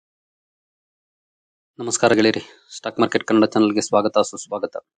ನಮಸ್ಕಾರ ಗೆಳೆಯರಿ, stock market Kannada ಚಾನಲ್ಗೆ ಸ್ವಾಗತ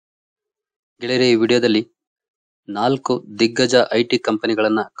ಸುಸ್ವಾಗತ. ಗೆಳೆಯರಿ, ಈ ವಿಡಿಯೋದಲ್ಲಿ 4 ದಿಗ್ಗಜ ಐಟಿ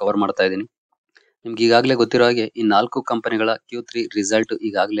ಕಂಪನಿಗಳನ್ನ ಕವರ್ ಮಾಡ್ತಾ ಇದ್ದೀನಿ. ನಿಮ್ಗೆ ಈಗಾಗಲೇ ಗೊತ್ತಿರೋ ಹಾಗೆ ಈ 4 ಕಂಪನಿಗಳ Q3 ರಿಸಲ್ಟ್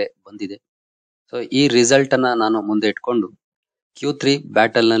ಈಗಾಗಲೇ ಬಂದಿದೆ. ಸೊ ಈ ರಿಸಲ್ಟ್ ಅನ್ನ ನಾನು ಮುಂದೆ ಇಟ್ಕೊಂಡು Q3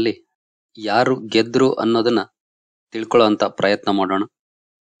 ಬ್ಯಾಟಲ್ ನಲ್ಲಿ ಯಾರು ಗೆದ್ರು ಅನ್ನೋದನ್ನ ತಿಳ್ಕೊಳ್ಳುವಂತ ಪ್ರಯತ್ನ ಮಾಡೋಣ.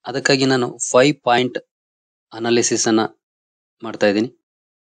 ಅದಕ್ಕಾಗಿ ನಾನು 5 ಪಾಯಿಂಟ್ ಅನಾಲಿಸಿಸ್ ಅನ್ನ ಮಾಡ್ತಾ ಇದ್ದೀನಿ.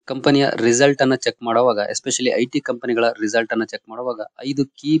 ಕಂಪನಿಯ ರಿಸಲ್ಟ್ ಅನ್ನ ಚೆಕ್ ಮಾಡುವಾಗ, ಎಸ್ಪೆಷಲಿ ಐಟಿ ಕಂಪನಿಗಳ ರಿಸಲ್ಟ್ ಅನ್ನ ಚೆಕ್ ಮಾಡುವಾಗ 5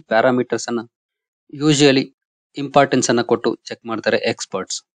 ಕೀ ಪ್ಯಾರಾಮೀಟರ್ಸ್ ಅನ್ನ ಯೂಶುವಲಿ ಇಂಪಾರ್ಟೆನ್ಸ್ ಅನ್ನ ಕೊಟ್ಟು ಚೆಕ್ ಮಾಡ್ತಾರೆ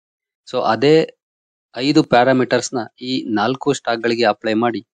ಎಕ್ಸ್ಪರ್ಟ್ಸ್. ಸೊ ಅದೇ 5 ಪ್ಯಾರಾಮೀಟರ್ಸ್ ನ ಈ 4 ಸ್ಟಾಕ್ ಗಳಿಗೆ ಅಪ್ಲೈ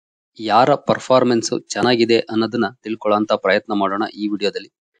ಮಾಡಿ ಯಾರ ಪರ್ಫಾರ್ಮೆನ್ಸ್ ಚೆನ್ನಾಗಿದೆ ಅನ್ನೋದನ್ನ ತಿಳ್ಕೊಳ್ಳುವಂತ ಪ್ರಯತ್ನ ಮಾಡೋಣ ಈ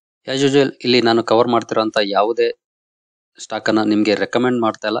ವಿಡಿಯೋದಲ್ಲಿ. ಆಸ್ ಯೂಶುವಲ್ ಇಲ್ಲಿ ನಾನು ಕವರ್ ಮಾಡ್ತಿರೋಂತ ಯಾವುದೇ ಸ್ಟಾಕ್ ಅನ್ನ ನಿಮ್ಗೆ ರೆಕಮೆಂಡ್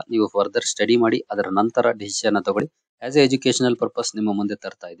ಮಾಡ್ತಾ ಇಲ್ಲ. ನೀವು ಫರ್ದರ್ ಸ್ಟಡಿ ಮಾಡಿ ಅದರ ನಂತರ ಡಿಸಿಷನ್ ತಗೊಳ್ಳಿ. ಆಸ್ ಎ ಎಜುಕೇಶನಲ್ ಪರ್ಪಸ್ ನಿಮ್ಮ ಮುಂದೆ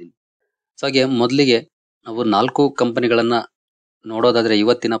ತರ್ತಾ ಇದ್ದೀನಿ. ಸೊ ಹಾಗೆ ಮೊದಲಿಗೆ ನಾವು 4 ಕಂಪನಿಗಳನ್ನ ನೋಡೋದಾದ್ರೆ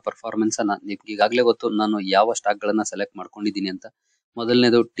ಇವತ್ತಿನ ಪರ್ಫಾರ್ಮೆನ್ಸ್ ಅನ್ನ ನಿಮ್ಗೆ ಈಗಾಗಲೇ ಗೊತ್ತು ನಾನು ಯಾವ ಸ್ಟಾಕ್ ಗಳನ್ನ ಸೆಲೆಕ್ಟ್ ಮಾಡ್ಕೊಂಡಿದ್ದೀನಿ ಅಂತ.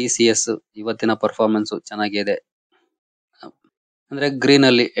 ಮೊದಲನೇದು TCS, ಇವತ್ತಿನ ಪರ್ಫಾರ್ಮೆನ್ಸ್ ಚೆನ್ನಾಗಿದೆ, ಅಂದ್ರೆ ಗ್ರೀನ್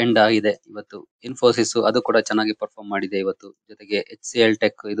ಅಲ್ಲಿ ಎಂಡ್ ಆಗಿದೆ ಇವತ್ತು. ಇನ್ಫೋಸಿಸ್ ಅದು ಕೂಡ ಚೆನ್ನಾಗಿ ಪರ್ಫಾರ್ಮ್ ಮಾಡಿದೆ ಇವತ್ತು. ಜೊತೆಗೆ HCL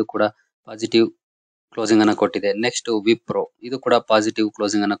ಟೆಕ್ ಇದು ಕೂಡ ಪಾಸಿಟಿವ್ ಕ್ಲೋಸಿಂಗ್ ಅನ್ನ ಕೊಟ್ಟಿದೆ. ನೆಕ್ಸ್ಟ್ ವಿಪ್ರೋ ಇದು ಕೂಡ ಪಾಸಿಟಿವ್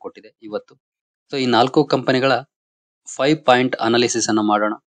ಕ್ಲೋಸಿಂಗ್ ಅನ್ನ ಕೊಟ್ಟಿದೆ ಇವತ್ತು. ಸೊ ಈ 4 ಕಂಪನಿಗಳ 5 ಪಾಯಿಂಟ್ ಅನಾಲಿಸಿಸ್ ಅನ್ನ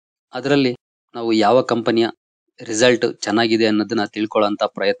ಮಾಡೋಣ. ಅದರಲ್ಲಿ ನಾವು ಯಾವ ಕಂಪನಿಯ ರಿಸಲ್ಟ್ ಚೆನ್ನಾಗಿದೆ ಅನ್ನೋದನ್ನ ತಿಳ್ಕೊಳ್ಳೋಂತ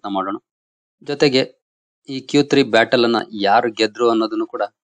ಪ್ರಯತ್ನ ಮಾಡೋಣ. ಜೊತೆಗೆ ಈ Q3 ಬ್ಯಾಟಲ್ ಅನ್ನ ಯಾರು ಗೆದ್ರು ಅನ್ನೋದನ್ನು ಕೂಡ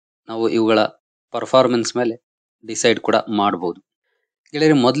ನಾವು ಇವುಗಳ ಪರ್ಫಾರ್ಮೆನ್ಸ್ ಮೇಲೆ ಡಿಸೈಡ್ ಕೂಡ ಮಾಡಬಹುದು.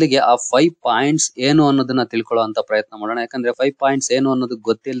 ಗೆಳೆಯರಿ, ಮೊದಲಿಗೆ ಆ 5 ಪಾಯಿಂಟ್ಸ್ ಏನು ಅನ್ನೋದನ್ನ ತಿಳ್ಕೊಳ್ಳುವಂತ ಪ್ರಯತ್ನ ಮಾಡೋಣ. ಯಾಕಂದ್ರೆ 5 ಪಾಯಿಂಟ್ಸ್ ಏನು ಅನ್ನೋದು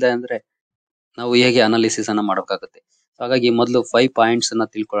ಗೊತ್ತಿಲ್ಲದೆ ಅಂದ್ರೆ ನಾವು ಹೇಗೆ ಅನಾಲಿಸಿಸ್ ಅನ್ನ ಮಾಡಬೇಕಾಗುತ್ತೆ. ಹಾಗಾಗಿ ಮೊದಲು 5 ಪಾಯಿಂಟ್ಸ್ ಅನ್ನ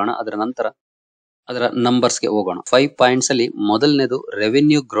ತಿಳ್ಕೊಳ್ಳೋಣ, ಅದರ ನಂತರ ಅದರ ನಂಬರ್ಸ್ ಗೆ ಹೋಗೋಣ. 5 ಪಾಯಿಂಟ್ಸ್ ಅಲ್ಲಿ ಮೊದಲನೇದು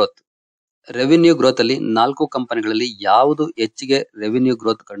ರೆವಿನ್ಯೂ ಗ್ರೋತ್. ರೆವಿನ್ಯೂ ಗ್ರೋತ್ ಅಲ್ಲಿ 4 ಕಂಪನಿಗಳಲ್ಲಿ ಯಾವುದು ಹೆಚ್ಚಿಗೆ ರೆವಿನ್ಯೂ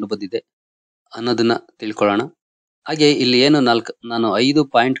ಗ್ರೋತ್ ಕಂಡು ಬಂದಿದೆ ಅನ್ನೋದನ್ನ ತಿಳ್ಕೊಳ್ಳೋಣ. ಹಾಗೆ ಇಲ್ಲಿ ಏನು ನಾನು 5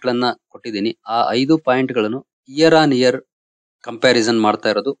 ಪಾಯಿಂಟ್ ಗಳನ್ನ ಕೊಟ್ಟಿದ್ದೀನಿ. ಆ 5 ಪಾಯಿಂಟ್ ಗಳನ್ನು ಇಯರ್ ಆನ್ ಇಯರ್ ಕಂಪ್ಯಾರಿಸನ್ ಮಾಡ್ತಾ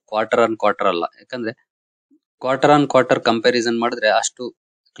ಇರೋದು, ಕ್ವಾರ್ಟರ್ ಆನ್ ಕ್ವಾರ್ಟರ್ ಅಲ್ಲ. ಯಾಕಂದ್ರೆ ಕ್ವಾರ್ಟರ್ ಆನ್ ಕ್ವಾರ್ಟರ್ ಕಂಪ್ಯಾರಿಸನ್ ಮಾಡಿದ್ರೆ ಅಷ್ಟು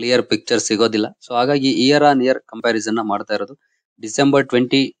ಕ್ಲಿಯರ್ ಪಿಕ್ಚರ್ ಸಿಗೋದಿಲ್ಲ. ಸೊ ಹಾಗಾಗಿ ಇಯರ್ ಆನ್ ಇಯರ್ ಕಂಪ್ಯಾರಿಸನ್ ಮಾಡ್ತಾ ಇರೋದು. ಡಿಸೆಂಬರ್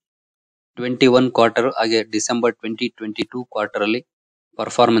 2021 ಕ್ವಾರ್ಟರ್ ಹಾಗೆ ಡಿಸೆಂಬರ್ 2022 ಕ್ವಾರ್ಟರ್ ಅಲ್ಲಿ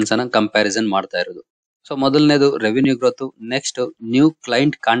ಪರ್ಫಾರ್ಮೆನ್ಸ್ ಅನ್ನ ಕಂಪ್ಯಾರಿಸನ್ ಮಾಡ್ತಾ ಇರೋದು. ಸೊ ಮೊದಲನೇದು revenue growth. Next new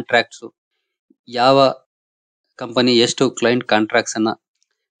client contracts, ಯಾವ ಕಂಪನಿ ಎಷ್ಟು ಕ್ಲೈಂಟ್ ಕಾಂಟ್ರಾಕ್ಟ್ಸ್ ಅನ್ನ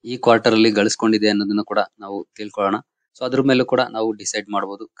ಈ ಕ್ವಾರ್ಟರ್ ಅಲ್ಲಿ ಗಳಿಸ್ಕೊಂಡಿದೆ ಅನ್ನೋದನ್ನ ಕೂಡ ನಾವು ತಿಳ್ಕೊಳ್ಳೋಣ. ಸೊ ಅದ್ರ ಮೇಲೂ ಕೂಡ ನಾವು ಡಿಸೈಡ್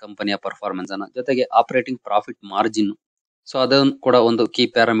ಮಾಡಬಹುದು ಕಂಪನಿಯ ಪರ್ಫಾರ್ಮೆನ್ಸ್ ಅನ್ನ. ಜೊತೆಗೆ ಆಪರೇಟಿಂಗ್ ಪ್ರಾಫಿಟ್ ಮಾರ್ಜಿನ್, ಸೊ ಅದನ್ನು ಕೂಡ ಒಂದು ಕೀ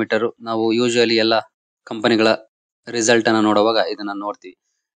ಪ್ಯಾರಾಮೀಟರ್. ನಾವು ಯೂಶುವಲಿ ಎಲ್ಲ ಕಂಪನಿಗಳ ರಿಸಲ್ಟ್ ಅನ್ನ ನೋಡುವಾಗ ಇದನ್ನ ನೋಡ್ತೀವಿ.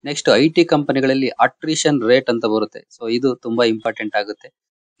 ನೆಕ್ಸ್ಟ್ ಐಟಿ ಕಂಪನಿಗಳಲ್ಲಿ ಅಟ್ರಿಷನ್ ರೇಟ್ ಅಂತ ಬರುತ್ತೆ. ಸೊ ಇದು ತುಂಬಾ ಇಂಪಾರ್ಟೆಂಟ್ ಆಗುತ್ತೆ.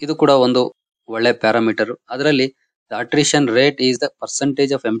 ಇದು ಕೂಡ ಒಂದು ಒಳ್ಳೆ ಪ್ಯಾರಾಮೀಟರ್. ಅದರಲ್ಲಿ the attrition rate is the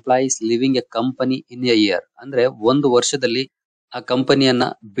percentage of employees living A company in a year. ಅಂದ್ರೆ ಒಂದು ವರ್ಷದಲ್ಲಿ ಆ ಕಂಪನಿಯನ್ನ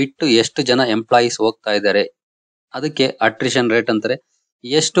ಬಿಟ್ಟು ಎಷ್ಟು ಜನ ಎಂಪ್ಲಾಯೀಸ್ ಹೋಗ್ತಾ ಇದ್ದಾರೆ, ಅದಕ್ಕೆ ಅಟ್ರಿಷನ್ ರೇಟ್ ಅಂತಾರೆ.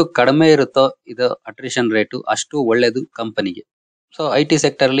 ಎಷ್ಟು ಕಡಿಮೆ ಇರುತ್ತೋ ಇದು ಅಟ್ರಿಷನ್ ರೇಟು ಅಷ್ಟು ಒಳ್ಳೇದು ಕಂಪನಿಗೆ. ಸೊ ಐಟಿ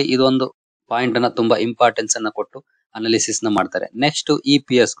ಸೆಕ್ಟರ್ ಅಲ್ಲಿ ಇದೊಂದು ಪಾಯಿಂಟ್ ಅನ್ನ ತುಂಬಾ ಇಂಪಾರ್ಟೆನ್ಸ್ ಅನ್ನ ಕೊಟ್ಟು ಅನಾಲಿಸಿಸ್ ನ ಮಾಡ್ತಾರೆ. Next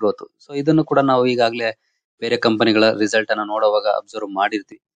EPS growth. ಸೊ ಇದನ್ನು ಕೂಡ ನಾವು ಈಗಾಗಲೇ ಬೇರೆ ಕಂಪನಿಗಳ ರಿಸಲ್ಟ್ ಅನ್ನ ನೋಡುವಾಗ ಅಬ್ಸರ್ವ್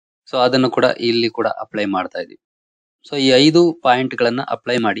ಮಾಡಿರ್ತೀವಿ. ಸೊ ಅದನ್ನು ಕೂಡ ಇಲ್ಲಿ ಕೂಡ ಅಪ್ಲೈ ಮಾಡ್ತಾ ಇದೀವಿ. ಸೊ ಈ 5 ಪಾಯಿಂಟ್ ಗಳನ್ನ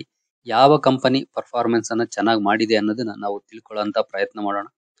ಅಪ್ಲೈ ಮಾಡಿ ಯಾವ ಕಂಪನಿ ಪರ್ಫಾರ್ಮೆನ್ಸ್ ಅನ್ನ ಚೆನ್ನಾಗಿ ಮಾಡಿದೆ ಅನ್ನೋದನ್ನ ನಾವು ತಿಳ್ಕೊಳ್ಳುವಂತ ಪ್ರಯತ್ನ ಮಾಡೋಣ.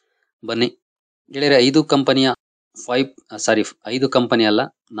 ಬನ್ನಿ ಗೆಳೆಯರೆ, 5 ಕಂಪನಿ ಅಲ್ಲ,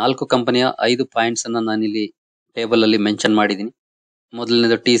 4 ಕಂಪನಿಯ 5 ಪಾಯಿಂಟ್ಸ್ ಅನ್ನ ನಾನಿಲ್ಲಿ ಟೇಬಲ್ ಅಲ್ಲಿ ಮೆನ್ಷನ್ ಮಾಡಿದ್ದೀನಿ.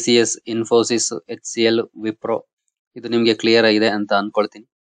 ಮೊದಲನೇದು TCS, ಇನ್ಫೋಸಿಸ್, HCL, ವಿಪ್ರೋ. ಇದು ನಿಮ್ಗೆ ಕ್ಲಿಯರ್ ಆಗಿದೆ ಅಂತ ಅನ್ಕೊಳ್ತೀನಿ.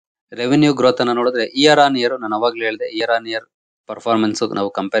 ರೆವಿನ್ಯೂ ಗ್ರೋತ್ ಅನ್ನ ನೋಡಿದ್ರೆ ಇಯರ್ ಆನ್ ಇಯರ್, ನಾನು ಅವಾಗ್ಲೇ ಹೇಳಿದೆ ಇಯರ್ ಆನ್ ಇಯರ್ ಪರ್ಫಾರ್ಮೆನ್ಸ್ ನಾವು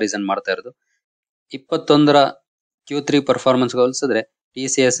ಕಂಪ್ಯಾರಿಸನ್ ಮಾಡ್ತಾ ಇರೋದು. 21ರ Q3 ಪರ್ಫಾರ್ಮೆನ್ಸ್ ಹೋಲಿಸಿದ್ರೆ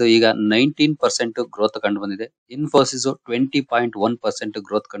TCS ಈಗ 19% ಗ್ರೋತ್ ಕಂಡು ಬಂದಿದೆ. ಇನ್ಫೋಸಿಸ್ 20.1%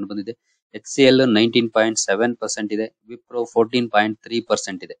 ಗ್ರೋತ್ ಕಂಡು ಬಂದಿದೆ. HCL 19.7% ಇದೆ. ವಿಪ್ರೋ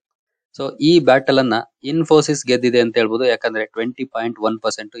 14.3% ಇದೆ. ಸೊ ಈ ಬ್ಯಾಟಲ್ ಅನ್ನ ಇನ್ಫೋಸಿಸ್ ಗೆದ್ದಿದೆ ಅಂತ ಹೇಳ್ಬೋದು. ಯಾಕಂದ್ರೆ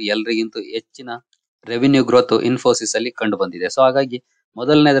 20.1% ಎಲ್ರಿಗಿಂತ ಹೆಚ್ಚಿನ ರೆವಿನ್ಯೂ ಗ್ರೋತ್ ಇನ್ಫೋಸಿಸ್ ಅಲ್ಲಿ ಕಂಡು ಬಂದಿದೆ. ಸೊ ಹಾಗಾಗಿ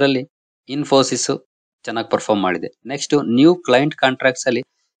ಮೊದಲನೇದರಲ್ಲಿ ಇನ್ಫೋಸಿಸ್ ಚೆನ್ನಾಗಿ ಪರ್ಫಾರ್ಮ್ ಮಾಡಿದೆ. ನೆಕ್ಸ್ಟ್ ನ್ಯೂ ಕ್ಲೈಂಟ್ ಕಾಂಟ್ರಾಕ್ಟ್ಸ್ ಅಲ್ಲಿ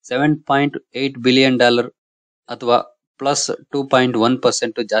 $7.8 ಬಿಲಿಯನ್ ಅಥವಾ ಪ್ಲಸ್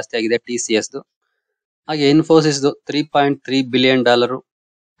 2.1% ಜಾಸ್ತಿ ಆಗಿದೆ TCS. ಹಾಗೆ ಇನ್ಫೋಸಿಸ್ $3.3 ಬಿಲಿಯನ್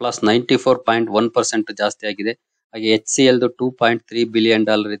ಪ್ಲಸ್ 94.1% ಜಾಸ್ತಿ ಆಗಿದೆ. ಹಾಗೆ HCL 2.3 ಬಿಲಿಯನ್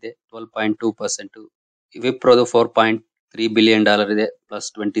ಇದೆ, 12.2%. ವಿಪ್ರೋದು 4.3 ಬಿಲಿಯನ್ ಇದೆ, ಪ್ಲಸ್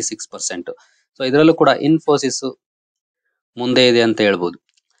 26%. ಸೊ ಇದರಲ್ಲೂ ಕೂಡ ಇನ್ಫೋಸಿಸ್ ಮುಂದೆ ಇದೆ ಅಂತ ಹೇಳ್ಬೋದು.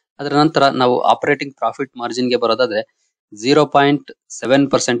 ಅದರ ನಂತರ ನಾವು ಆಪರೇಟಿಂಗ್ ಪ್ರಾಫಿಟ್ ಮಾರ್ಜಿನ್ ಗೆ ಬರೋದಾದ್ರೆ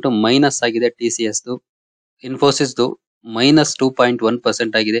 0.7% ಮೈನಸ್ ಆಗಿದೆ. TCS ಇನ್ಫೋಸಿಸ್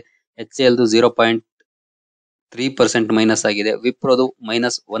 -2.1% ಆಗಿದೆ. HCL 0.3% ಮೈನಸ್ ಆಗಿದೆ. ವಿಪ್ರೋದು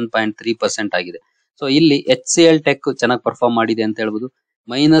 -1.3% ಆಗಿದೆ. ಸೊ ಇಲ್ಲಿ HCL ಟೆಕ್ ಚೆನ್ನಾಗಿ ಪರ್ಫಾರ್ಮ್ ಮಾಡಿದೆ ಅಂತ ಹೇಳ್ಬೋದು.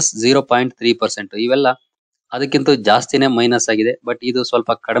 -0.3%. ಇವೆಲ್ಲ ಅದಕ್ಕಿಂತ ಜಾಸ್ತಿನೇ ಮೈನಸ್ ಆಗಿದೆ. ಬಟ್ ಇದು ಸ್ವಲ್ಪ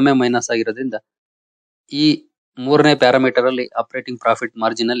ಕಡಿಮೆ ಮೈನಸ್ ಆಗಿರೋದ್ರಿಂದ ಈ ಮೂರನೇ ಪ್ಯಾರಾಮೀಟರ್ ಅಲ್ಲಿ ಆಪರೇಟಿಂಗ್ ಪ್ರಾಫಿಟ್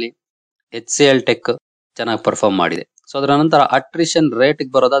ಮಾರ್ಜಿನ್ ಅಲ್ಲಿ HCL ಟೆಕ್ ಚೆನ್ನಾಗಿ ಪರ್ಫಾರ್ಮ್ ಮಾಡಿದೆ. ಸೊ ಅದರ ನಂತರ ಅಟ್ರಿಷನ್ ರೇಟ್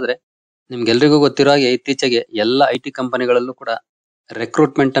ಬರೋದಾದ್ರೆ ನಿಮ್ಗೆಲ್ರಿಗೂ ಗೊತ್ತಿರೋ ಹಾಗೆ ಇತ್ತೀಚೆಗೆ ಎಲ್ಲ IT ಕಂಪನಿಗಳಲ್ಲೂ ಕೂಡ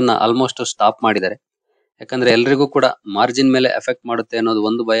ರೆಕ್ರೂಟ್ಮೆಂಟ್ ಅನ್ನ ಆಲ್ಮೋಸ್ಟ್ ಸ್ಟಾಪ್ ಮಾಡಿದ್ದಾರೆ. ಯಾಕಂದ್ರೆ ಎಲ್ರಿಗೂ ಕೂಡ ಮಾರ್ಜಿನ್ ಮೇಲೆ ಎಫೆಕ್ಟ್ ಮಾಡುತ್ತೆ ಅನ್ನೋದು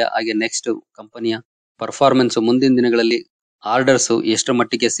ಒಂದು ಭಯ. ಹಾಗೆ ನೆಕ್ಸ್ಟ್ ಕಂಪನಿಯ ಪರ್ಫಾರ್ಮೆನ್ಸ್ ಮುಂದಿನ ದಿನಗಳಲ್ಲಿ ಆರ್ಡರ್ಸ್ ಎಷ್ಟು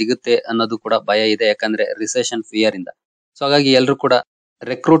ಮಟ್ಟಿಗೆ ಸಿಗುತ್ತೆ ಅನ್ನೋದು ಕೂಡ ಭಯ ಇದೆ. ಯಾಕಂದ್ರೆ ರಿಸೆಷನ್ ಫಿಯರ್ ಇಂದ. ಸೊ ಹಾಗಾಗಿ ಎಲ್ಲರೂ ಕೂಡ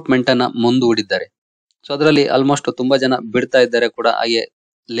ರೆಕ್ರೂಟ್ಮೆಂಟ್ ಅನ್ನ ಮುಂದೂಡಿದ್ದಾರೆ. ಸೊ ಅದರಲ್ಲಿ ಆಲ್ಮೋಸ್ಟ್ ತುಂಬಾ ಜನ ಬಿಡ್ತಾ ಇದ್ದಾರೆ ಕೂಡ, ಹಾಗೆ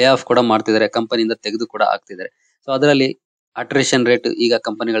ಲೇ ಆಫ್ ಕೂಡ ಮಾಡ್ತಿದ್ದಾರೆ, ಕಂಪನಿಯಿಂದ ತೆಗೆದು ಕೂಡ ಆಗ್ತಿದ್ದಾರೆ. ಸೊ ಅದರಲ್ಲಿ ಅಟ್ರಿಷನ್ ರೇಟ್ ಈಗ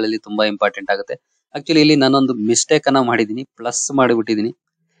ಕಂಪನಿಗಳಲ್ಲಿ ತುಂಬಾ ಇಂಪಾರ್ಟೆಂಟ್ ಆಗುತ್ತೆ. ಆಕ್ಚುಲಿ ಇಲ್ಲಿ ನಾನೊಂದು ಮಿಸ್ಟೇಕ್ ಅನ್ನ ಮಾಡಿದೀನಿ, ಪ್ಲಸ್ ಮಾಡಿಬಿಟ್ಟಿದೀನಿ,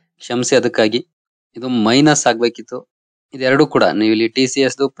 ಕ್ಷಮಿಸಿ ಅದಕ್ಕಾಗಿ. ಇದು ಮೈನಸ್ ಆಗ್ಬೇಕಿತ್ತು. ಇದೆರಡು ಕೂಡ ನೀವು ಇಲ್ಲಿ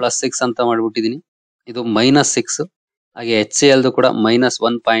TCS +6 ಅಂತ ಮಾಡ್ಬಿಟ್ಟಿದೀನಿ, ಇದು -6. ಹಾಗೆ HCL ಕೂಡ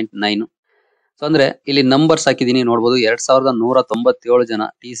 -1.9. ಸೊ ಅಂದ್ರೆ ಇಲ್ಲಿ ನಂಬರ್ಸ್ ಹಾಕಿದೀನಿ, ನೋಡಬಹುದು. 2197 ಜನ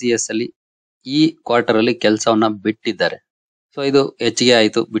TCS ಅಲ್ಲಿ ಈ ಕ್ವಾರ್ಟರ್ ಅಲ್ಲಿ ಕೆಲಸವನ್ನ ಬಿಟ್ಟಿದ್ದಾರೆ. ಸೊ ಇದು ಹೆಚ್ಚಿಗೆ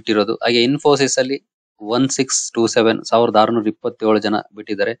ಆಯ್ತು ಬಿಟ್ಟಿರೋದು. ಹಾಗೆ ಇನ್ಫೋಸಿಸ್ ಅಲ್ಲಿ 1627 ಜನ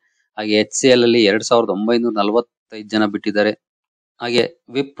ಬಿಟ್ಟಿದ್ದಾರೆ. ಹಾಗೆ HCL ಅಲ್ಲಿ 2945 ಜನ ಬಿಟ್ಟಿದ್ದಾರೆ. ಹಾಗೆ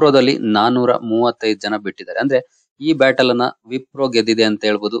ವಿಪ್ರೋದಲ್ಲಿ 435 ಜನ ಬಿಟ್ಟಿದ್ದಾರೆ. ಅಂದ್ರೆ ಈ ಬ್ಯಾಟಲ್ ಅನ್ನ ವಿಪ್ರೋ ಗೆದ್ದಿದೆ ಅಂತ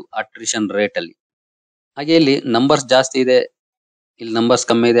ಹೇಳ್ಬೋದು ಅಟ್ರಿಷನ್ ರೇಟ್ ಅಲ್ಲಿ. ಹಾಗೆ ಇಲ್ಲಿ ನಂಬರ್ಸ್ ಜಾಸ್ತಿ ಇದೆ, ಇಲ್ಲಿ ನಂಬರ್ಸ್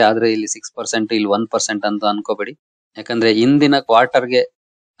ಕಮ್ಮಿ ಇದೆ. ಆದ್ರೆ ಇಲ್ಲಿ 6%, ಇಲ್ಲಿ 1% ಅಂತ ಅನ್ಕೋಬೇಡಿ. ಯಾಕಂದ್ರೆ ಇಂದಿನ ಕ್ವಾರ್ಟರ್ಗೆ,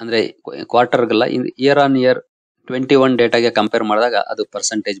 ಅಂದ್ರೆ ಕ್ವಾರ್ಟರ್ಗಲ್ಲ, ಇಯರ್ ಆನ್ ಇಯರ್ 21 ಡೇಟಾಗೆ ಕಂಪೇರ್ ಮಾಡಿದಾಗ ಅದು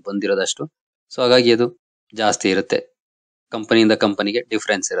ಪರ್ಸೆಂಟೇಜ್ ಬಂದಿರೋದಷ್ಟು. ಸೊ ಹಾಗಾಗಿ ಅದು ಜಾಸ್ತಿ ಇರುತ್ತೆ, ಕಂಪನಿಯಿಂದ ಕಂಪನಿಗೆ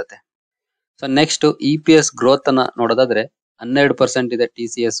ಡಿಫ್ರೆನ್ಸ್ ಇರುತ್ತೆ. ಸೊ ನೆಕ್ಸ್ಟ್ EPS ಗ್ರೋತ್ ಅನ್ನ ನೋಡೋದಾದ್ರೆ 12% ಇದೆ.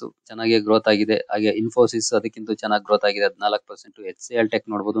 TCS ಚೆನ್ನಾಗಿ ಗ್ರೋತ್ ಆಗಿದೆ. ಹಾಗೆ ಇನ್ಫೋಸಿಸ್ ಅದಕ್ಕಿಂತ ಚೆನ್ನಾಗಿ ಗ್ರೋತ್ ಆಗಿದೆ, 14%. HCL ಟೆಕ್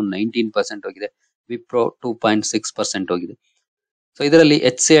ನೋಡಬಹುದು 19% ಹೋಗಿದೆ. ವಿಪ್ರೋ 2.6% ಹೋಗಿದೆ. ಸೊ ಇದರಲ್ಲಿ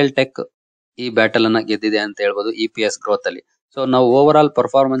HCL ಟೆಕ್ ಈ ಬ್ಯಾಟಲ್ ಅನ್ನ ಗೆದ್ದಿದೆ ಅಂತ ಹೇಳ್ಬೋದು EPS ಗ್ರೋತ್ ಅಲ್ಲಿ. ಸೊ ನಾವು ಓವರ್ ಆಲ್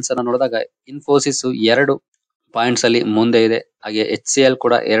ಪರ್ಫಾರ್ಮೆನ್ಸ್ ಅನ್ನ ನೋಡಿದಾಗ ಇನ್ಫೋಸಿಸ್ 2 ಪಾಯಿಂಟ್ಸ್ ಅಲ್ಲಿ ಮುಂದೆ ಇದೆ. ಹಾಗೆ HCL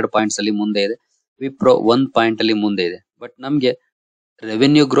ಕೂಡ 2 ಪಾಯಿಂಟ್ಸ್ ಅಲ್ಲಿ ಮುಂದೆ ಇದೆ. ವಿಪ್ರೋ 1 ಪಾಯಿಂಟ್ ಅಲ್ಲಿ ಮುಂದೆ ಇದೆ. ಬಟ್ ನಮ್ಗೆ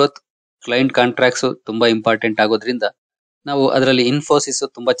ರೆವೆನ್ಯೂ ಗ್ರೋತ್, ಕ್ಲೈಂಟ್ ಕಾಂಟ್ರಾಕ್ಟ್ಸ್ ತುಂಬಾ ಇಂಪಾರ್ಟೆಂಟ್ ಆಗೋದ್ರಿಂದ ನಾವು ಅದರಲ್ಲಿ ಇನ್ಫೋಸಿಸ್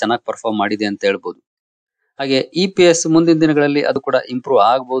ತುಂಬಾ ಚೆನ್ನಾಗಿ ಪರ್ಫಾರ್ಮ್ ಮಾಡಿದೆ ಅಂತ ಹೇಳ್ಬೋದು. ಹಾಗೆ EPS ಮುಂದಿನ ದಿನಗಳಲ್ಲಿ ಅದು ಕೂಡ ಇಂಪ್ರೂವ್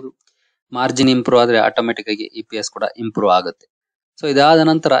ಆಗಬಹುದು. ಮಾರ್ಜಿನ್ ಇಂಪ್ರೂವ್ ಆದ್ರೆ ಆಟೋಮೆಟಿಕ್ ಆಗಿ EPS ಕೂಡ ಇಂಪ್ರೂವ್ ಆಗುತ್ತೆ. ಸೊ ಇದಾದ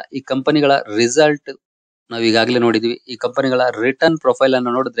ನಂತರ ಈ ಕಂಪನಿಗಳ ರಿಸಲ್ಟ್ ನಾವು ಈಗಾಗಲೇ ನೋಡಿದ್ವಿ. ಈ ಕಂಪನಿಗಳ ರಿಟರ್ನ್ ಪ್ರೊಫೈಲ್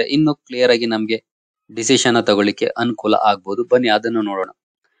ಅನ್ನು ನೋಡಿದ್ರೆ ಇನ್ನು ಕ್ಲಿಯರ್ ಆಗಿ ನಮ್ಗೆ ಡಿಸಿಷನ್ ತಗೊಳ್ಳಿಕ್ಕೆ ಅನುಕೂಲ ಆಗ್ಬಹುದು. ಬನ್ನಿ ಅದನ್ನು ನೋಡೋಣ.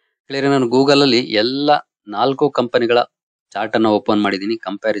 ಕ್ಲಿಯರ್, ನಾನು ಗೂಗಲ್ ಅಲ್ಲಿ ಎಲ್ಲ 4 ಕಂಪನಿಗಳ ಚಾರ್ಟ್ ಅನ್ನ ಓಪನ್ ಮಾಡಿದೀನಿ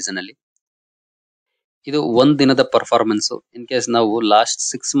ಕಂಪ್ಯಾರಿಸನ್ ಅಲ್ಲಿ. ಇದು ಒಂದ್ ದಿನದ ಪರ್ಫಾರ್ಮೆನ್ಸ್. ಇನ್ ಕೇಸ್ ನಾವು ಲಾಸ್ಟ್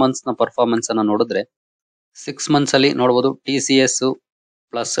 6 ಮಂತ್ಸ್ ನ ಪರ್ಫಾರ್ಮೆನ್ಸ್ ಅನ್ನ ನೋಡಿದ್ರೆ 6 ಮಂತ್ಸ್ ಅಲ್ಲಿ ನೋಡಬಹುದು TCS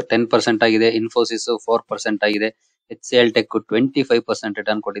 +10% ಆಗಿದೆ, ಇನ್ಫೋಸಿಸ್ 4% ಆಗಿದೆ, HCL ಟೆಕ್ 25%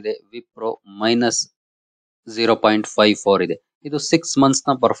 ರಿಟರ್ನ್ ಕೊಟ್ಟಿದೆ, ವಿಪ್ರೋ -0.54 ಇದೆ. ಇದು 6 ಮಂತ್ಸ್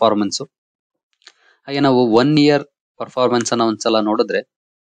ನ ಪರ್ಫಾರ್ಮೆನ್ಸ್. ಹಾಗೆ ನಾವು 1 ಇಯರ್ ಪರ್ಫಾರ್ಮೆನ್ಸ್ ಅನ್ನ ಒಂದ್ಸಲ ನೋಡಿದ್ರೆ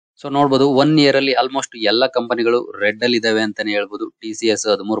ಸೊ ನೋಡಬಹುದು 1 ಇಯರ್ ಅಲ್ಲಿ ಆಲ್ಮೋಸ್ಟ್ ಎಲ್ಲ ಕಂಪನಿಗಳು ರೆಡ್ ಅಲ್ಲಿ ಇದಾವೆ ಅಂತಾನೆ ಹೇಳ್ಬೋದು. TCS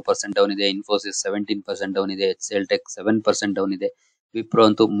 13% ಡೌನ್ ಇದೆ, ಇನ್ಫೋಸಿಸ್ 17% ಡೌನ್ ಇದೆ, HCL ಟೆಕ್ 7% ಡೌನ್ ಇದೆ, ವಿಪ್ರೋ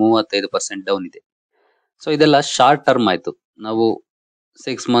ಅಂತೂ 35% ಡೌನ್ ಇದೆ. ಸೊ ಇದೆಲ್ಲ ಶಾರ್ಟ್ ಟರ್ಮ್ ಆಯ್ತು. ನಾವು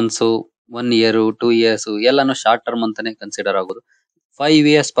 6 ಮಂತ್ಸ್, 1 ಇಯರ್, 2 ಇಯರ್ಸ್ ಎಲ್ಲಾನು ಶಾರ್ಟ್ ಟರ್ಮ್ ಅಂತಾನೆ ಕನ್ಸಿಡರ್ ಆಗೋದು. 5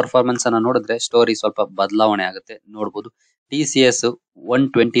 ಇಯರ್ಸ್ ಪರ್ಫಾರ್ಮೆನ್ಸ್ ಅನ್ನ ನೋಡಿದ್ರೆ ಸ್ಟೋರಿ ಸ್ವಲ್ಪ ಬದಲಾವಣೆ ಆಗುತ್ತೆ. ನೋಡಬಹುದು TCS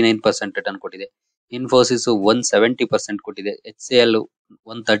 129% ರಿಟರ್ನ್ ಕೊಟ್ಟಿದೆ, ಇನ್ಫೋಸಿಸ್ 170% ಕೊಟ್ಟಿದೆ, HCL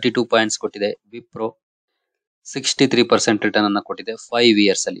 132 ಪಾಯಿಂಟ್ಸ್ ಕೊಟ್ಟಿದೆ, ವಿಪ್ರೋ 63% ರಿಟರ್ನ್ ಅನ್ನ ಕೊಟ್ಟಿದೆ 5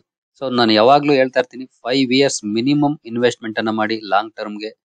 ಇಯರ್ಸ್ ಅಲ್ಲಿ. ಸೊ ನಾನು ಯಾವಾಗ್ಲೂ ಹೇಳ್ತಾ ಇರ್ತೀನಿ, 5 ಇಯರ್ಸ್ ಮಿನಿಮಮ್ ಇನ್ವೆಸ್ಟ್ಮೆಂಟ್ ಅನ್ನ ಮಾಡಿ, ಲಾಂಗ್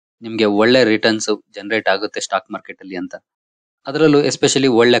ಟರ್ಮ್ಗೆ ನಿಮ್ಗೆ ಒಳ್ಳೆ ರಿಟರ್ನ್ಸ್ ಜನರೇಟ್ ಆಗುತ್ತೆ ಸ್ಟಾಕ್ ಮಾರ್ಕೆಟ್ ಅಲ್ಲಿ ಅಂತ. ಅದರಲ್ಲೂ ಎಸ್ಪೆಷಲಿ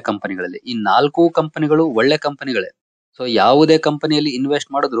ಒಳ್ಳೆ ಕಂಪನಿಗಳಲ್ಲಿ. ಈ 4 ಕಂಪನಿಗಳು ಒಳ್ಳೆ ಕಂಪನಿಗಳೇ. ಸೊ ಯಾವುದೇ ಕಂಪನಿಯಲ್ಲಿ ಇನ್ವೆಸ್ಟ್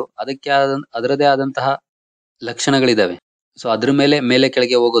ಮಾಡಿದ್ರು ಅದಕ್ಕೆ ಅದರದೇ ಆದಂತಹ ಲಕ್ಷಣಗಳಿದಾವೆ. ಸೊ ಅದ್ರ ಮೇಲೆ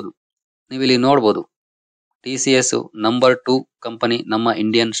ಕೆಳಗೆ ಹೋಗೋದು ನೀವು ಇಲ್ಲಿ ನೋಡಬಹುದು. TCS ನಂಬರ್ 2 ಕಂಪನಿ ನಮ್ಮ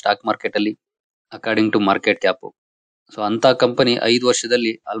ಇಂಡಿಯನ್ ಸ್ಟಾಕ್ ಮಾರ್ಕೆಟ್ ಅಲ್ಲಿ according to market cap. So ಅಂತ ಕಂಪನಿ 5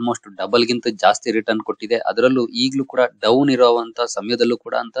 ವರ್ಷದಲ್ಲಿ ಆಲ್ಮೋಸ್ಟ್ ಡಬಲ್ ಗಿಂತ ಜಾಸ್ತಿ ರಿಟರ್ನ್ ಕೊಟ್ಟಿದೆ. ಅದರಲ್ಲೂ ಈಗಲೂ ಕೂಡ ಡೌನ್ ಇರುವಂತ ಸಮಯದಲ್ಲೂ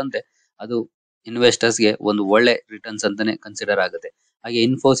ಕೂಡ ಅಂತಂದ್ರೆ ಅದು ಇನ್ವೆಸ್ಟರ್ಸ್ ಗೆ ಒಂದು ಒಳ್ಳೆ ರಿಟರ್ನ್ಸ್ ಅಂತಾನೆ ಕನ್ಸಿಡರ್ ಆಗುತ್ತೆ. ಹಾಗೆ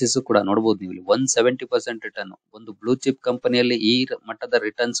ಇನ್ಫೋಸಿಸ್ ಕೂಡ ನೋಡಬಹುದು ನೀವು ಇಲ್ಲಿ 170% ರಿಟರ್ನ್. ಒಂದು ಬ್ಲೂ ಚಿಪ್ ಕಂಪನಿಯಲ್ಲಿ ಈ ಮಟ್ಟದ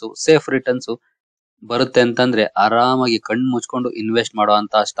ರಿಟರ್ನ್ಸ್, ಸೇಫ್ ರಿಟರ್ನ್ಸ್ ಬರುತ್ತೆ ಅಂತಂದ್ರೆ ಆರಾಮಾಗಿ ಕಣ್ಣು ಮುಚ್ಕೊಂಡು ಇನ್ವೆಸ್ಟ್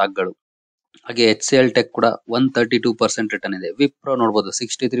ಮಾಡುವಂತಹ ಸ್ಟಾಕ್ ಗಳು. ಹಾಗೆ HCL ಟೆಕ್ ಕೂಡ 132% ರಿಟರ್ನ್ ಇದೆ. ವಿಪ್ರೋ ನೋಡಬಹುದು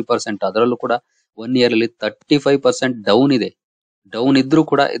 63%, ಅದರಲ್ಲೂ ಕೂಡ 1 ಇಯರ್ ಅಲ್ಲಿ 35% ಡೌನ್ ಇದೆ. ಡೌನ್ ಇದ್ರೂ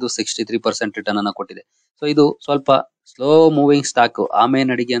ಕೂಡ ಇದು 63% ರಿಟರ್ನ್ ಅನ್ನ ಕೊಟ್ಟಿದೆ. ಸೊ ಇದು ಸ್ವಲ್ಪ ಸ್ಲೋ ಮೂವಿಂಗ್ ಸ್ಟಾಕ್, ಆಮೇಲೆ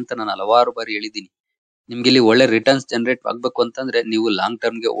ನಡಿಗೆ ಅಂತ ನಾನು ಹಲವಾರು ಬಾರಿ ಹೇಳಿದ್ದೀನಿ. ನಿಮ್ಗೆ ಇಲ್ಲಿ ಒಳ್ಳೆ ರಿಟರ್ನ್ಸ್ ಜನರೇಟ್ ಆಗ್ಬೇಕು ಅಂತಂದ್ರೆ ನೀವು ಲಾಂಗ್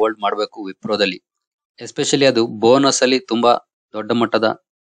ಟರ್ಮ್ ಗೆ ಹೋಲ್ಡ್ ಮಾಡಬೇಕು ವಿಪ್ರೋದಲ್ಲಿ. ಎಸ್ಪೆಷಲಿ ಅದು ಬೋನಸ್ ಅಲ್ಲಿ ತುಂಬಾ ದೊಡ್ಡ ಮಟ್ಟದ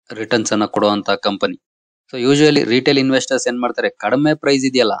ರಿಟರ್ನ್ಸ್ ಅನ್ನ ಕೊಡುವಂತ company. So usually retail investors ಏನ್ ಮಾಡ್ತಾರೆ, ಕಡಿಮೆ ಪ್ರೈಸ್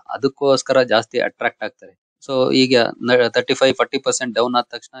ಇದೆಯಲ್ಲ ಅದಕ್ಕೋಸ್ಕರ ಜಾಸ್ತಿ ಅಟ್ರಾಕ್ಟ್ ಆಗ್ತಾರೆ. ಸೊ ಈಗ 35-40% ಡೌನ್ ಆದ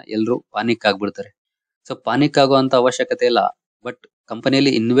ತಕ್ಷಣ ಎಲ್ಲರೂ ಪಾನಿಕ್ ಆಗ್ಬಿಡ್ತಾರೆ. ಸೊ ಪಾನಿಕ್ ಆಗುವಂತ ಅವಶ್ಯಕತೆ ಇಲ್ಲ. ಬಟ್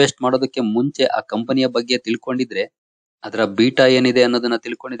ಕಂಪನಿಯಲ್ಲಿ ಇನ್ವೆಸ್ಟ್ ಮಾಡೋದಕ್ಕೆ ಮುಂಚೆ ಆ ಕಂಪನಿಯ ಬಗ್ಗೆ ತಿಳ್ಕೊಂಡಿದ್ರೆ, ಅದರ ಬೀಟಾ ಏನಿದೆ ಅನ್ನೋದನ್ನ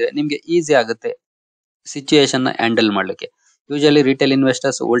ತಿಳ್ಕೊಂಡಿದ್ರೆ ನಿಮ್ಗೆ ಈಸಿ ಆಗುತ್ತೆ ಸಿಚುಯೇಷನ್ ನ ಹ್ಯಾಂಡಲ್ ಮಾಡ್ಲಿಕ್ಕೆ. ಯೂಶುವಲಿ ರಿಟೇಲ್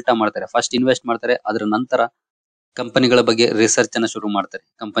ಇನ್ವೆಸ್ಟರ್ಸ್ ಉಲ್ಟಾ ಮಾಡ್ತಾರೆ, ಫಸ್ಟ್ ಇನ್ವೆಸ್ಟ್ ಮಾಡ್ತಾರೆ, ಅದರ ನಂತರ ಕಂಪನಿಗಳ ಬಗ್ಗೆ ರಿಸರ್ಚ್ ಅನ್ನ ಶುರು ಮಾಡ್ತಾರೆ.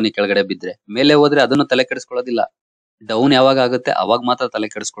 ಕಂಪನಿ ಕೆಳಗಡೆ ಬಿದ್ರೆ ಮೇಲೆ ಹೋದ್ರೆ ಅದನ್ನು ತಲೆ ಕೆಡಿಸ್ಕೊಳ್ಳೋದಿಲ್ಲ. ಡೌನ್ ಯಾವಾಗ ಆಗುತ್ತೆ ಅವಾಗ ಮಾತ್ರ ತಲೆ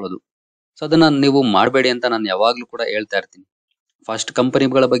ಕೆಡಿಸ್ಕೊಳ್ಳೋದು. ಸೊ ಅದನ್ನ ನೀವು ಮಾಡಬೇಡಿ ಅಂತ ನಾನು ಯಾವಾಗ್ಲೂ ಕೂಡ ಹೇಳ್ತಾ ಇರ್ತೀನಿ. ಫಸ್ಟ್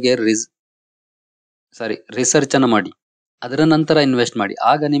ಕಂಪನಿಗಳ ಬಗ್ಗೆ ರಿಸರ್ಚ್ ಅನ್ನ ಮಾಡಿ, ಅದರ ನಂತರ ಇನ್ವೆಸ್ಟ್ ಮಾಡಿ.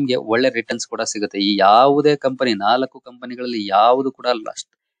 ಆಗ ನಿಮ್ಗೆ ಒಳ್ಳೆ ರಿಟರ್ನ್ಸ್ ಕೂಡ ಸಿಗುತ್ತೆ. ಈ ಯಾವುದೇ ಕಂಪನಿ 4 ಕಂಪನಿಗಳಲ್ಲಿ ಯಾವುದು ಕೂಡ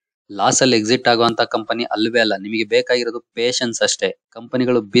ಲಾಸ್ ಅಲ್ಲಿ ಎಕ್ಸಿಟ್ ಆಗುವಂತ ಕಂಪನಿ ಅಲ್ವೇ ಅಲ್ಲ. ನಿಮಗೆ ಬೇಕಾಗಿರೋದು ಪೇಷನ್ಸ್ ಅಷ್ಟೇ.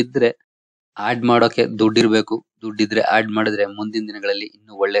 ಕಂಪನಿಗಳು ಬಿದ್ರೆ ಆಡ್ ಮಾಡೋಕೆ ದುಡ್ಡಿರ್ಬೇಕು, ದುಡ್ಡಿದ್ರೆ ಆಡ್ ಮಾಡಿದ್ರೆ ಮುಂದಿನ ದಿನಗಳಲ್ಲಿ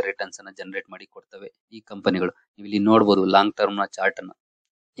ಇನ್ನೂ ಒಳ್ಳೆ ರಿಟರ್ನ್ಸ್ ಅನ್ನ ಜನರೇಟ್ ಮಾಡಿ ಕೊಡ್ತವೆ ಈ ಕಂಪನಿಗಳು. ನೀವು ಇಲ್ಲಿ ನೋಡಬಹುದು ಲಾಂಗ್ ಟರ್ಮ್ ನ ಚಾರ್ಟ್ ಅನ್ನ,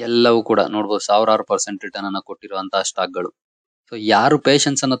 ಎಲ್ಲವೂ ಕೂಡ ನೋಡಬಹುದು 1000% ರಿಟರ್ನ್ ಅನ್ನ ಕೊಟ್ಟಿರುವಂತಹ ಸ್ಟಾಕ್ ಗಳು. ಸೊ ಯಾರು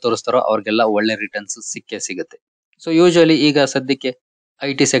ಪೇಷನ್ಸ್ ಅನ್ನ ತೋರಿಸ್ತಾರೋ ಅವ್ರಿಗೆಲ್ಲ ಒಳ್ಳೆ ರಿಟರ್ನ್ಸ್ ಸಿಕ್ಕೇ ಸಿಗುತ್ತೆ. ಸೊ ಯೂಶುವಲಿ ಈಗ ಸದ್ಯಕ್ಕೆ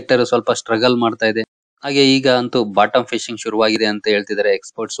IT ಸೆಕ್ಟರ್ ಸ್ವಲ್ಪ ಸ್ಟ್ರಗಲ್ ಮಾಡ್ತಾ ಇದೆ. ಹಾಗೆ ಈಗ ಅಂತೂ ಬಾಟಮ್ ಫಿಶಿಂಗ್ ಶುರುವಾಗಿದೆ ಅಂತ ಹೇಳ್ತಿದ್ದಾರೆ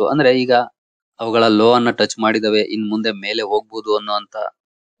ಎಕ್ಸ್ಪರ್ಟ್ಸ್. ಅಂದ್ರೆ ಈಗ ಅವುಗಳ ಲೋ ಅನ್ನ ಟಚ್ ಮಾಡಿದವೆ, ಇನ್ ಮುಂದೆ ಮೇಲೆ ಹೋಗ್ಬೋದು ಅನ್ನೋಂತ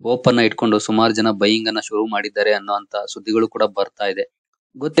ಓಪನ್ ಇಟ್ಕೊಂಡು ಸುಮಾರು ಜನ ಬೈಯಿಂಗ್ ಅನ್ನ ಶುರು ಮಾಡಿದ್ದಾರೆ ಅನ್ನೋಂತ ಸುದ್ದಿಗಳು ಕೂಡ ಬರ್ತಾ ಇದೆ.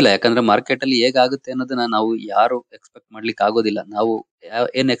 ಗೊತ್ತಿಲ್ಲ, ಯಾಕಂದ್ರೆ ಮಾರ್ಕೆಟ್ ಅಲ್ಲಿ ಹೇಗಾಗುತ್ತೆ ಅನ್ನೋದನ್ನ ನಾವು ಯಾರು ಎಕ್ಸ್ಪೆಕ್ಟ್ ಮಾಡ್ಲಿಕ್ಕೆ ಆಗೋದಿಲ್ಲ. ನಾವು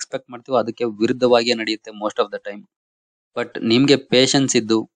ಏನ್ ಎಕ್ಸ್ಪೆಕ್ಟ್ ಮಾಡ್ತೀವೋ ಅದಕ್ಕೆ ವಿರುದ್ಧವಾಗಿಯೇ ನಡೆಯುತ್ತೆ most of the time. But ನಿಮ್ಗೆ ಪೇಷನ್ಸ್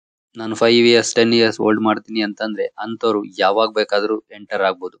ಇದ್ದು ನಾನು 5 ಇಯರ್ಸ್ 10 ಇಯರ್ಸ್ ಹೋಲ್ಡ್ ಮಾಡ್ತೀನಿ ಅಂತಂದ್ರೆ ಅಂತವ್ರು ಯಾವಾಗ ಬೇಕಾದ್ರೂ ಎಂಟರ್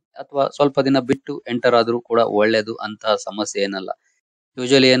ಆಗ್ಬೋದು, ಅಥವಾ ಸ್ವಲ್ಪ ದಿನ ಬಿಟ್ಟು ಎಂಟರ್ ಆದ್ರೂ ಕೂಡ ಒಳ್ಳೇದು ಅಂತ ಸಮಸ್ಯೆ ಏನಲ್ಲ.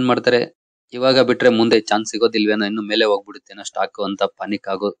 ಯೂಶುವಲಿ ಏನ್ ಮಾಡ್ತಾರೆ, ಇವಾಗ ಬಿಟ್ರೆ ಮುಂದೆ ಚಾನ್ಸ್ ಸಿಗೋದಿಲ್ವೇನೋ, ಇನ್ನು ಮೇಲೆ ಹೋಗ್ಬಿಡುತ್ತೇನೋ ಸ್ಟಾಕ್ ಅಂತ ಪಾನಿಕ್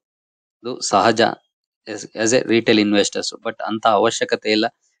ಆಗೋದು ಸಹಜ as A retail investors. But ಅಂತ ಅವಶ್ಯಕತೆ ಇಲ್ಲ.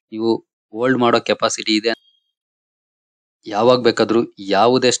 ನೀವು ಹೋಲ್ಡ್ ಮಾಡೋ ಕೆಪಾಸಿಟಿ ಇದೆ, ಯಾವಾಗ ಬೇಕಾದ್ರೂ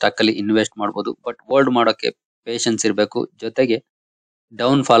ಯಾವುದೇ ಸ್ಟಾಕ್ ಅಲ್ಲಿ ಇನ್ವೆಸ್ಟ್ ಮಾಡಬಹುದು. ಬಟ್ ಹೋಲ್ಡ್ ಮಾಡೋಕೆ ಪೇಷನ್ಸ್ ಇರಬೇಕು. ಜೊತೆಗೆ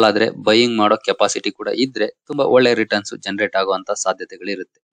ಡೌನ್ ಫಾಲ್ ಆದ್ರೆ ಬೈಯಿಂಗ್ ಮಾಡೋ ಕೆಪಾಸಿಟಿ ಕೂಡ ಇದ್ರೆ ತುಂಬಾ ಒಳ್ಳೆ ರಿಟರ್ನ್ಸ್ ಜನರೇಟ್ ಆಗುವಂತ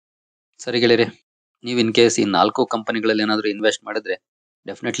ಸಾಧ್ಯತೆಗಳಿರುತ್ತೆ. ಸರಿ ಗೆಳೆಯರೆ, ನೀವು ಇನ್ ಕೇಸ್ ಈ 4 ಕಂಪನಿಗಳಲ್ಲಿ ಏನಾದ್ರು ಇನ್ವೆಸ್ಟ್ ಮಾಡಿದ್ರೆ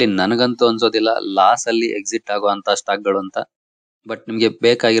ಡೆಫಿನೆಟ್ಲಿ ನನಗಂತೂ ಅನ್ಸೋದಿಲ್ಲ ಲಾಸ್ ಅಲ್ಲಿ ಎಕ್ಸಿಟ್ ಆಗುವಂತ ಸ್ಟಾಕ್ ಗಳು ಅಂತ. ಬಟ್ ನಿಮ್ಗೆ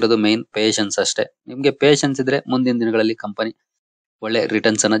ಬೇಕಾಗಿರೋದು ಮೈನ್ ಪೇಷನ್ಸ್ ಅಷ್ಟೇ. ನಿಮ್ಗೆ ಪೇಷನ್ಸ್ ಇದ್ರೆ ಮುಂದಿನ ದಿನಗಳಲ್ಲಿ ಕಂಪನಿ ಒಳ್ಳೆ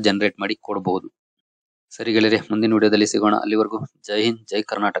ರಿಟರ್ನ್ಸ್ ಅನ್ನ ಜನರೇಟ್ ಮಾಡಿ ಕೊಡಬಹುದು. ಸರಿ ಗೆಳೆಯರೆ, ಮುಂದಿನ ವಿಡಿಯೋದಲ್ಲಿ ಸಿಗೋಣ. ಅಲ್ಲಿವರೆಗೂ ಜೈ ಹಿಂದ್, ಜೈ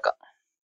ಕರ್ನಾಟಕ.